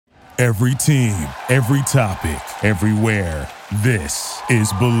Every team, every topic, everywhere. This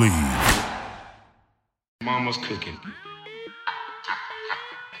is Believe. Mama's cooking.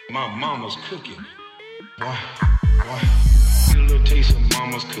 My mama's cooking. Why? Get a little taste of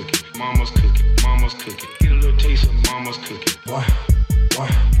mama's cooking. Mama's cooking. Mama's cooking. Get a little taste of mama's cooking. Why?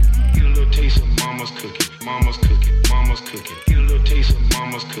 Get a little taste of mama's cooking. Mama's cooking. Mama's cooking. Get a little taste of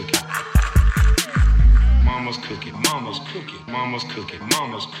mama's cooking. Mama's cooking. Mama's cooking. Mama's cooking.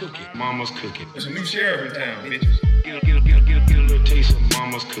 Mama's cooking. Mama's cooking. There's a new sheriff in town, bitches. Get a little taste of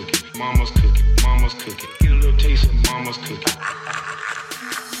mama's cooking. Mama's cooking. Mama's cooking. Get a little taste of mama's cooking.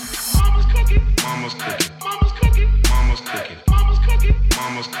 Mama's cooking. Mama's cooking. Mama's cooking. Mama's cooking. Mama's cooking.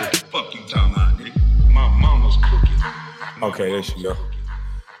 Mama's cooking. Fuck you, talking about, nigga. My mama's cooking. Okay, there she go.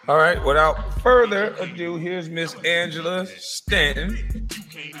 All right, without further ado, here's Miss Angela Stanton.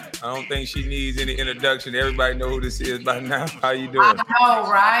 I don't think she needs any introduction. Everybody know who this is by now. How you doing? I know,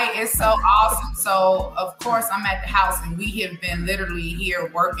 right? It's so awesome. So, of course, I'm at the house, and we have been literally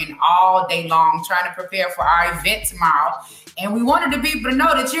here working all day long, trying to prepare for our event tomorrow. And we wanted the people to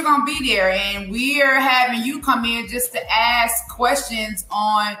know that you're going to be there, and we are having you come in just to ask questions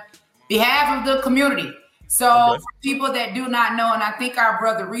on behalf of the community. So for people that do not know, and I think our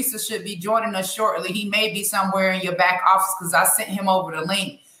brother Risa should be joining us shortly. He may be somewhere in your back office because I sent him over the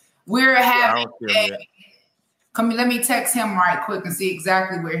link. We're having let me text him right quick and see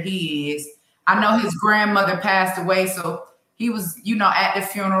exactly where he is. I know his grandmother passed away, so he was, at the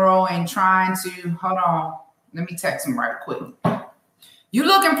funeral and trying to, hold on. Let me text him right quick. You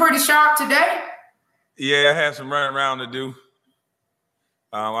looking pretty sharp today? Yeah, I had some running around to do.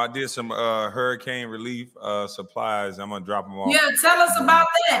 I did some hurricane relief supplies. I'm going to drop them off. Yeah, tell us about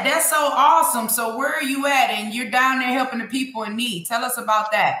that. That's so awesome. So where are you at? And you're down there helping the people in need. Tell us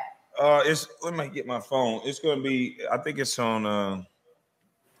about that. Let me get my phone. It's going to be, I think it's on,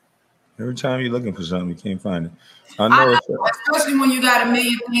 every time you're looking for something, you can't find it. I know especially when you got a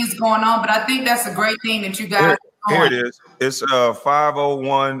million things going on, but I think that's a great thing that you guys Here it is. It's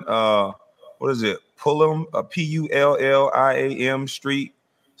 501, what is it? Pullum, Pulliam Street,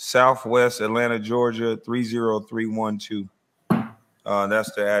 Southwest Atlanta, Georgia, 30312.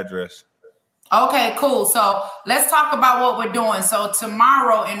 That's the address. Okay, cool. So let's talk about what we're doing. So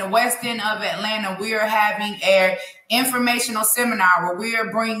tomorrow in the west end of Atlanta, we are having an informational seminar where we are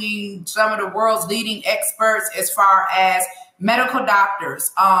bringing some of the world's leading experts as far as medical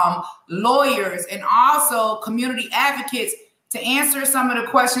doctors, lawyers, and also community advocates to answer some of the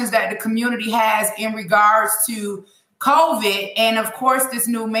questions that the community has in regards to COVID, and of course, this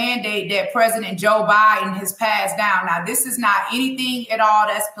new mandate that President Joe Biden has passed down. Now, this is not anything at all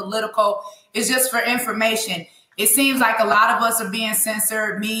that's political. It's just for information. It seems like a lot of us are being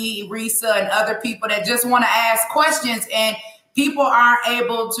censored, me, Risa, and other people that just want to ask questions, and people aren't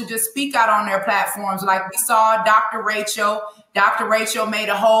able to just speak out on their platforms. Like we saw Dr. Rachel. Dr. Rachel made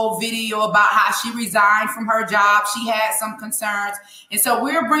a whole video about how she resigned from her job. She had some concerns. And so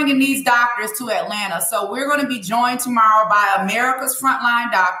we're bringing these doctors to Atlanta. So we're going to be joined tomorrow by America's frontline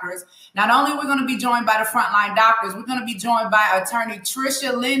doctors. Not only are we going to be joined by the frontline doctors, we're going to be joined by attorney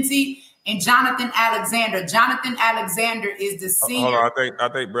Trisha Lindsay and Jonathan Alexander. Jonathan Alexander is the senior. Hold on, I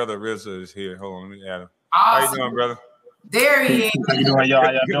think Brother Rizza is here. Hold on, let me add him. Awesome. How you doing, brother? There he is. How you doing, y'all?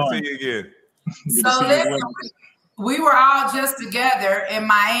 How y'all Good doing? to see you again. So listen, we were all just together in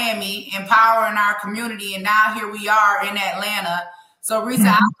Miami, empowering our community, and now here we are in Atlanta. So, Risa,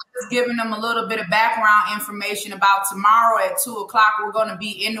 I was just giving them a little bit of background information about tomorrow at 2:00. We're going to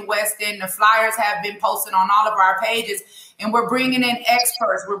be in the West End. The flyers have been posted on all of our pages, and we're bringing in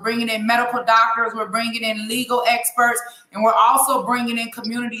experts. We're bringing in medical doctors. We're bringing in legal experts, and we're also bringing in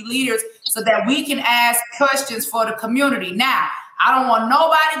community leaders so that we can ask questions for the community. Now, I don't want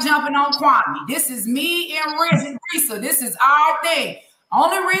nobody jumping on Kwame. This is me and Risa. This is our thing.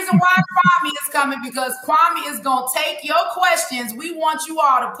 Only reason why Kwame is coming because Kwame is going to take your questions. We want you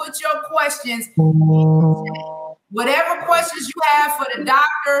all to put your questions, whatever questions you have for the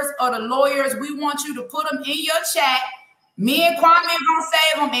doctors or the lawyers, we want you to put them in your chat. Me and Kwame are going to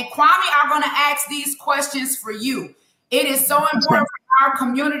save them, and Kwame are going to ask these questions for you. It is so important for our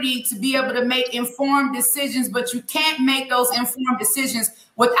community to be able to make informed decisions, but you can't make those informed decisions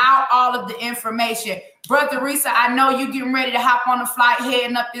without all of the information. Brother Risa, I know you're getting ready to hop on a flight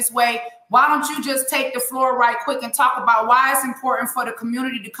heading up this way. Why don't you just take the floor right quick and talk about why it's important for the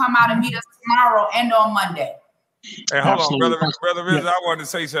community to come out and meet us tomorrow and on Monday? Hey, hold on, brother Risa, I wanted to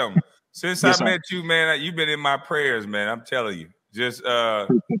say something. Since I met you, man, you've been in my prayers, man. I'm telling you. Just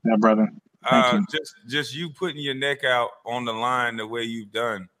appreciate that, brother. Just you putting your neck out on the line the way you've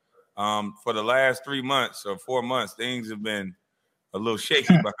done for the last 3 months or 4 months, things have been a little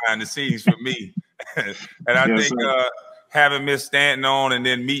shaky behind the scenes for me. And I think having Miss Stanton on and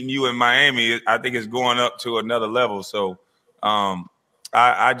then meeting you in Miami, I think it's going up to another level. So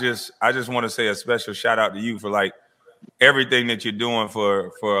I just want to say a special shout out to you for like everything that you're doing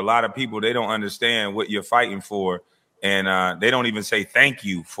for a lot of people. They don't understand what you're fighting for, and they don't even say thank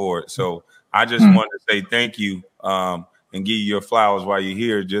you for it. So I just wanted to say thank you and give you your flowers while you're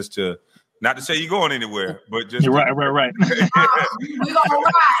here, just to not to say you're going anywhere, but just right. We gonna ride.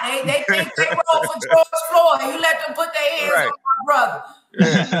 They think they roll for George Floyd. You let them put their hands on my brother.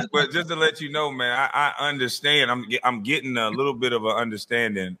 Yeah. But just to let you know, man, I understand. I'm getting a little bit of an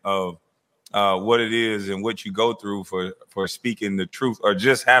understanding of what it is and what you go through for speaking the truth or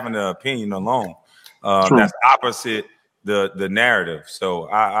just having an opinion alone. That's opposite the narrative. So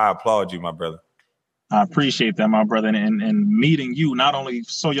I applaud you, my brother. I appreciate that, my brother, and meeting you, not only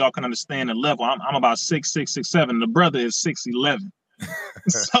so y'all can understand the level. I'm about 6'6", 6'7". The brother is 6'11".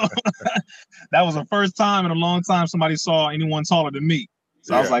 So that was the first time in a long time somebody saw anyone taller than me.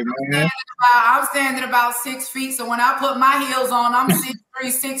 So I was like, man. I'm standing about 6 feet. So when I put my heels on, I'm 6'3", 6'4".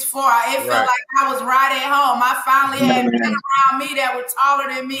 It felt like I was right at home. I finally had men around me that were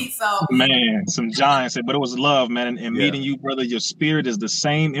taller than me. So man, some giants. But it was love, man. And meeting you, brother, your spirit is the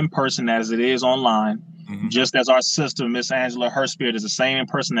same in person as it is online. Mm-hmm. Just as our sister, Miss Angela, her spirit is the same in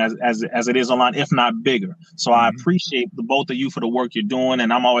person as it is online, if not bigger. So I appreciate the both of you for the work you're doing.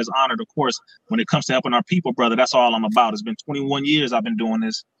 And I'm always honored, of course, when it comes to helping our people, brother. That's all I'm about. It's been 21 years I've been doing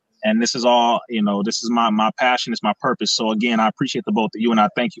this. And this is all, this is my passion. It's my purpose. So again, I appreciate the both of you. And I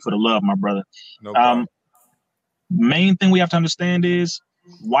thank you for the love, my brother. No problem. Main thing we have to understand is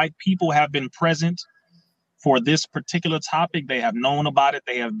white people have been present for this particular topic. They have known about it.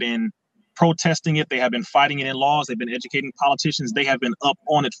 They have been protesting it. They have been fighting it in laws. They've been educating politicians. They have been up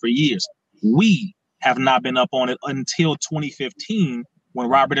on it for years. We have not been up on it until 2015, when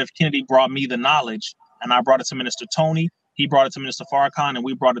Robert F. Kennedy brought me the knowledge, and I brought it to Minister Tony. He brought it to Minister Farrakhan, and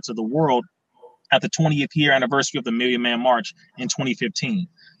we brought it to the world at the 20th year anniversary of the Million Man March in 2015.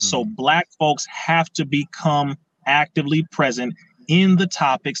 So Black folks have to become actively present in the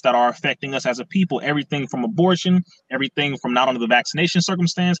topics that are affecting us as a people. Everything from abortion, everything from not only the vaccination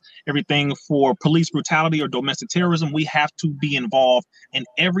circumstance, everything for police brutality or domestic terrorism. We have to be involved in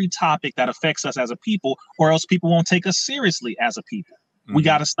every topic that affects us as a people, or else people won't take us seriously as a people. We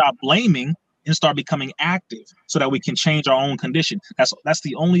got to stop blaming and start becoming active so that we can change our own condition. That's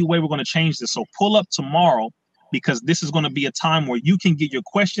the only way we're going to change this. So pull up tomorrow, because this is going to be a time where you can get your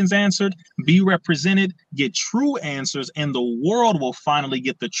questions answered, be represented, get true answers, and the world will finally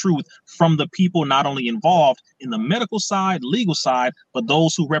get the truth from the people not only involved in the medical side, legal side, but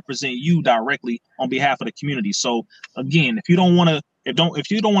those who represent you directly on behalf of the community. So again, if you don't want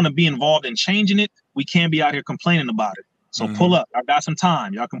to be involved in changing it, we can't be out here complaining about it. So pull up. I've got some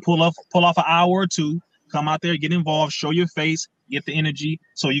time. Y'all can pull off an hour or two, come out there, get involved, show your face, get the energy,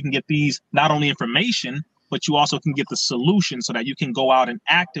 so you can get these not only information, but you also can get the solution so that you can go out and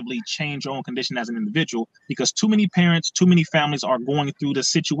actively change your own condition as an individual, because too many parents, too many families are going through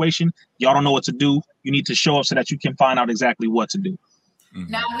this situation. Y'all don't know what to do. You need to show up so that you can find out exactly what to do.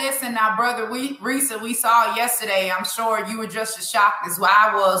 Now, listen, brother, we saw yesterday, I'm sure you were just as shocked as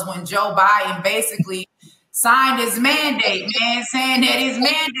I was when Joe Biden basically signed his mandate, man, saying that it's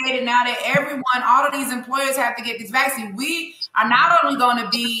mandated now that all of these employers have to get this vaccine. We are not only going to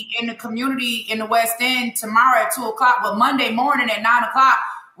be in the community in the West End tomorrow at 2:00, but Monday morning at 9:00,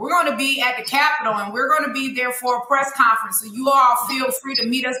 we're going to be at the Capitol, and we're going to be there for a press conference. So you all feel free to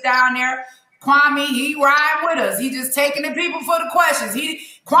meet us down there. Kwame, he riding with us. He just taking the people for the questions.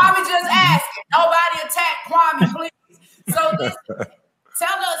 Kwame just asking. Nobody attack Kwame, please. So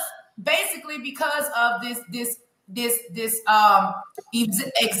tell us, basically, because of this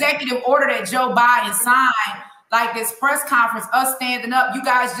executive order that Joe Biden signed, like this press conference, us standing up. You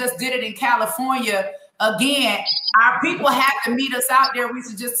guys just did it in California again. Our people have to meet us out there. We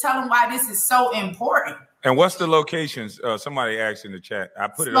should just tell them why this is so important. And what's the locations? Somebody asked in the chat. I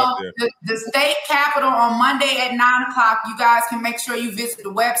put it up there. The state capitol on Monday at 9:00. You guys can make sure you visit the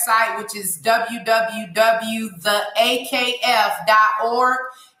website, which is www.theakf.org.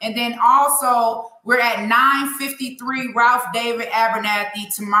 And then also we're at 953 Ralph David Abernathy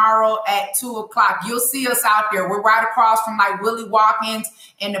tomorrow at 2:00. You'll see us out there. We're right across from like Willie Watkins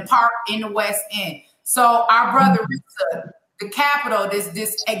in the park in the West End. So our brother, the Capitol,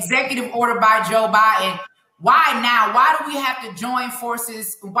 this executive order by Joe Biden. Why now? Why do we have to join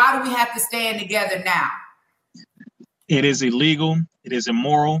forces? Why do we have to stand together now? It is illegal. It is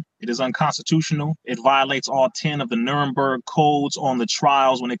immoral. It is unconstitutional. It violates all 10 of the Nuremberg codes on the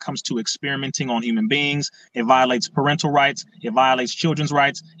trials when it comes to experimenting on human beings. It violates parental rights. It violates children's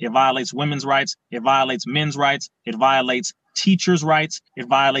rights. It violates women's rights. It violates men's rights. It violates teachers' rights. It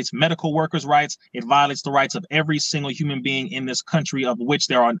violates medical workers' rights. It violates the rights of every single human being in this country, of which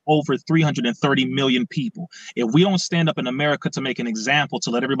there are over 330 million people. If we don't stand up in America to make an example, to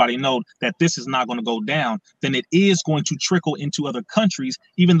let everybody know that this is not going to go down, then it is going to trickle into other countries,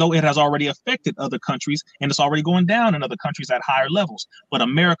 even though it has already affected other countries and it's already going down in other countries at higher levels. But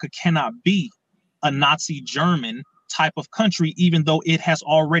America cannot be a Nazi German type of country, even though it has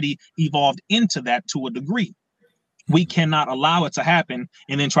already evolved into that to a degree. We cannot allow it to happen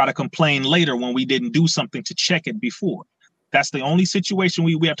and then try to complain later when we didn't do something to check it before. That's the only situation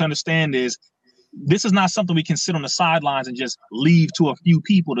we have to understand is this is not something we can sit on the sidelines and just leave to a few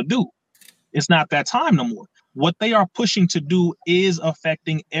people to do. It's not that time no more. What they are pushing to do is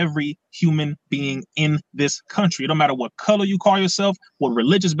affecting every human being in this country. It don't matter what color you call yourself, what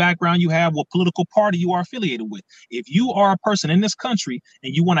religious background you have, what political party you are affiliated with. If you are a person in this country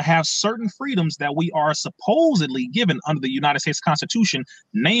and you want to have certain freedoms that we are supposedly given under the United States Constitution,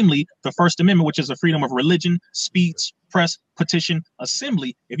 namely the First Amendment, which is the freedom of religion, speech, press, petition,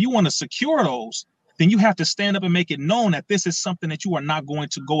 assembly, if you want to secure those, then you have to stand up and make it known that this is something that you are not going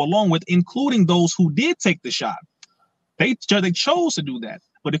to go along with, including those who did take the shot. They chose to do that.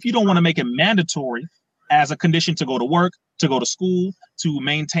 But if you don't want to make it mandatory as a condition to go to work, to go to school, to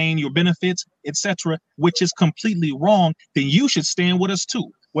maintain your benefits, etc., which is completely wrong, then you should stand with us too,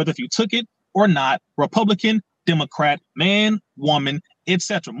 whether if you took it or not, Republican, Democrat, man, woman,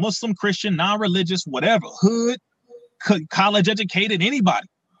 etc., Muslim, Christian, non-religious, whatever, hood, college educated, anybody.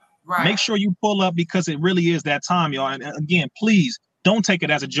 Right. Make sure you pull up because it really is that time, y'all. And again, please don't take it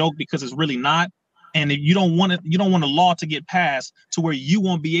as a joke because it's really not. And if you don't want a law to get passed to where you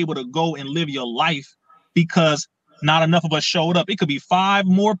won't be able to go and live your life because not enough of us showed up. It could be 5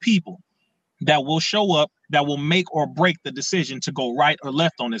 more people that will show up that will make or break the decision to go right or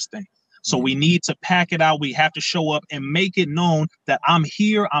left on this thing. So we need to pack it out. We have to show up and make it known that I'm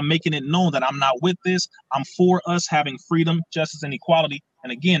here. I'm making it known that I'm not with this. I'm for us having freedom, justice, and equality.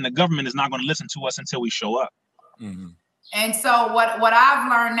 And again, the government is not going to listen to us until we show up. Mm-hmm. And so what I've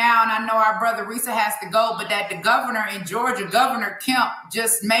learned now, and I know our brother Risa has to go, but that the governor in Georgia, Governor Kemp,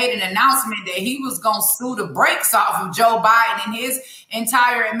 just made an announcement that he was going to sue the brakes off of Joe Biden and his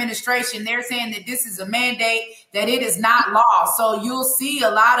entire administration. They're saying that this is a mandate, that it is not law. So you'll see a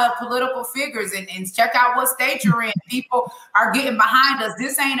lot of political figures and check out what state you're in. People are getting behind us.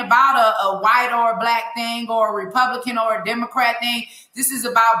 This ain't about a white or a black thing or a Republican or a Democrat thing. This is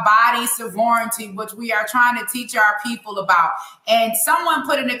about body sovereignty, which we are trying to teach our people about. And someone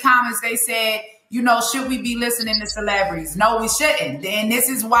put in the comments, they said, you know, should we be listening to celebrities? No, we shouldn't. And this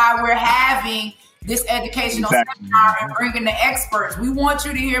is why we're having this educational seminar and bringing the experts. We want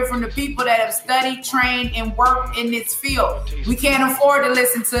you to hear from the people that have studied, trained, and worked in this field. We can't afford to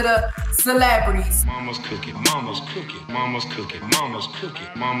listen to the celebrities. Mama's cooking, mama's cooking, mama's cooking, mama's cooking,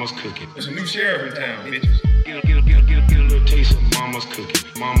 mama's cooking. There's a new sheriff in town, bitches. Get a little taste of mama's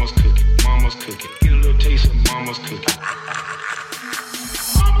cooking, mama's cooking, mama's cooking. Get a little taste of mama's cooking.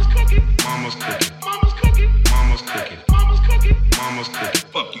 Mama's cooking, mama's cooking, mama's cooking, mama's cooking, mama's cooking, mama's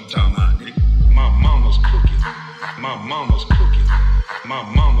cooking. Fuck you, talking about, nigga. My mama's cooking. My mama's cooking. My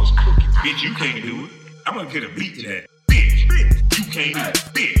mama's cooking. Bitch, you can't do it. I'm gonna get a beat to that. Bitch, you can't do it.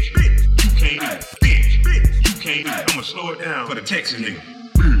 Bitch, you can't do it. Bitch, you can't do it. I'm gonna slow it down for the Texas nigga.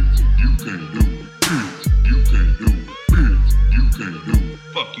 Bitch, you can't do it. Bitch, you can't do it. Bitch, you can't do it.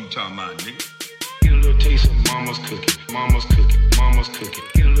 Fuck you, talking about, nigga. Get a little taste of mama's cooking. Mama's cooking. Mama's cooking.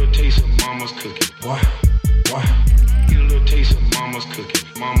 Get a little taste of mama's cooking. What? Get a little taste of mama's cooking.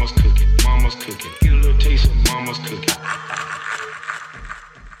 Mama's cooking. Mama's cooking. Get a little taste of mama's cooking.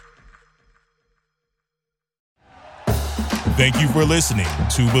 Thank you for listening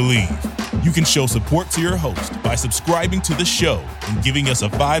to Believe. You can show support to your host by subscribing to the show and giving us a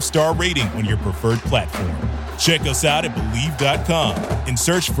 5-star rating on your preferred platform. Check us out at Believe.com and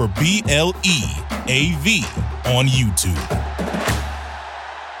search for BLEAV on YouTube.